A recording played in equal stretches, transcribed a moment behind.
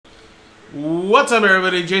What's up,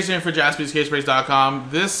 everybody? Jason here for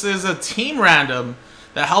jaspyscasebreaks.com. This is a team random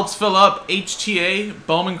that helps fill up HTA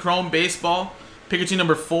Bowman Chrome Baseball picker team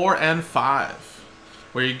number 4 and 5,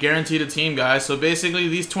 where you're guaranteed a team, guys. So basically,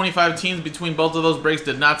 these 25 teams between both of those breaks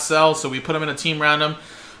did not sell, so we put them in a team random,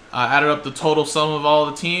 added up the total sum of all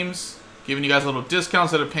the teams, giving you guys a little discount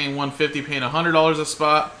instead of paying $150, paying $100 a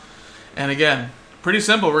spot. And again, pretty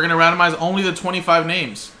simple. We're going to randomize only the 25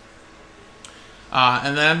 names.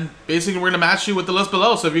 And then, basically, we're going to match you with the list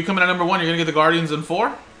below. So if you come in at number 1, you're going to get the Guardians in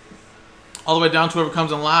 4. All the way down to whoever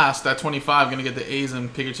comes in last, at 25, going to get the A's in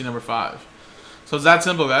picker team number 5. So it's that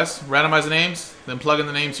simple, guys. Randomize the names, then plug in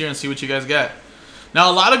the names here and see what you guys get.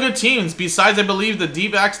 Now, a lot of good teams, besides, I believe, the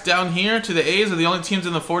D-backs down here to the A's are the only teams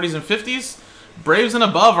in the 40s and 50s. Braves and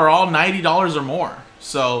above are all $90 or more.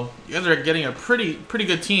 So you guys are getting a pretty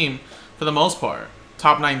good team for the most part.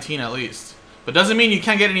 Top 19 at least. But doesn't mean you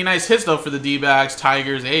can't get any nice hits, though, for the D-backs,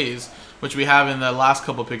 Tigers, A's, which we have in the last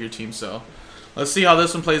couple picker teams. So let's see how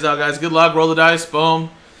this one plays out, guys. Good luck. Roll the dice.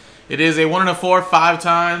 Boom. It is a 1 and a 4, 5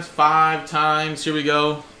 times. 5 times. Here we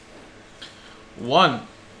go. 1,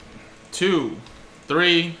 2,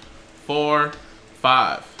 3, 4,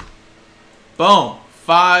 5. Boom.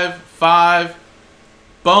 5, 5.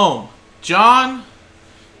 Boom. John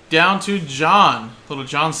down to John. Little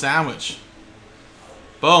John sandwich.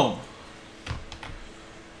 Boom.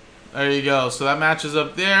 There you go. So that matches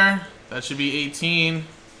up there. That should be 18. Give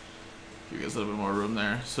you guys a little bit more room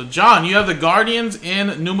there. So, John, you have the Guardians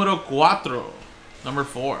in numero 4. Number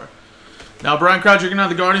 4. Now, Brian Crouch, you're going to have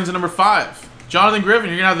the Guardians in number 5. Jonathan Griffin,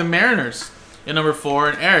 you're going to have the Mariners in number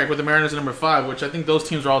 4. And Eric with the Mariners in number 5, which I think those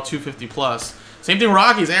teams are all 250 plus. Same thing,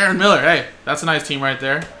 Rockies, Aaron Miller. Hey, that's a nice team right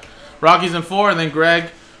there. Rockies in 4, and then Greg,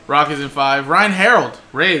 Rockies in 5. Ryan Harold,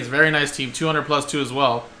 Rays, very nice team, 200 plus 2 as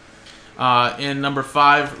well. In number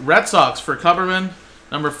 5, Red Sox for Cupperman.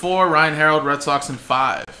 Number 4, Ryan Harold, Red Sox in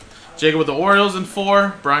 5. Jacob with the Orioles in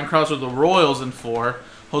 4. Brian Krause with the Royals in 4.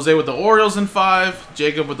 Jose with the Orioles in 5.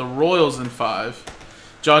 Jacob with the Royals in 5.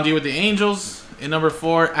 John D with the Angels in number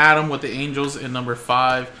 4. Adam with the Angels in number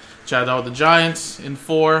 5. Chad Dahl with the Giants in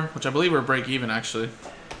 4, which I believe we're break even, actually.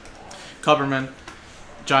 Cupperman,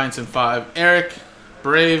 Giants in 5. Eric,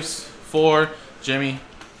 Braves 4. Jimmy,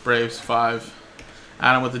 Braves 5.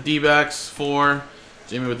 Adam with the D-backs 4.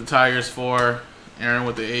 Jimmy with the Tigers 4. Aaron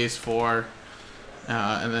with the A's 4.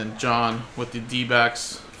 And then John with the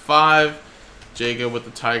D-backs 5. Jacob with the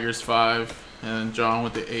Tigers 5. And then John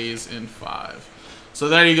with the A's in 5. So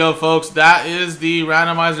there you go, folks. That is the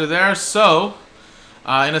randomizer there. So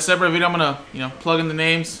in a separate video, I'm gonna plug in the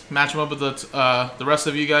names, match them up with the rest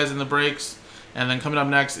of you guys in the breaks, and then coming up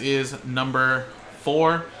next is number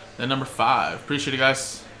 4, then number 5. Appreciate it,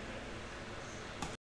 guys.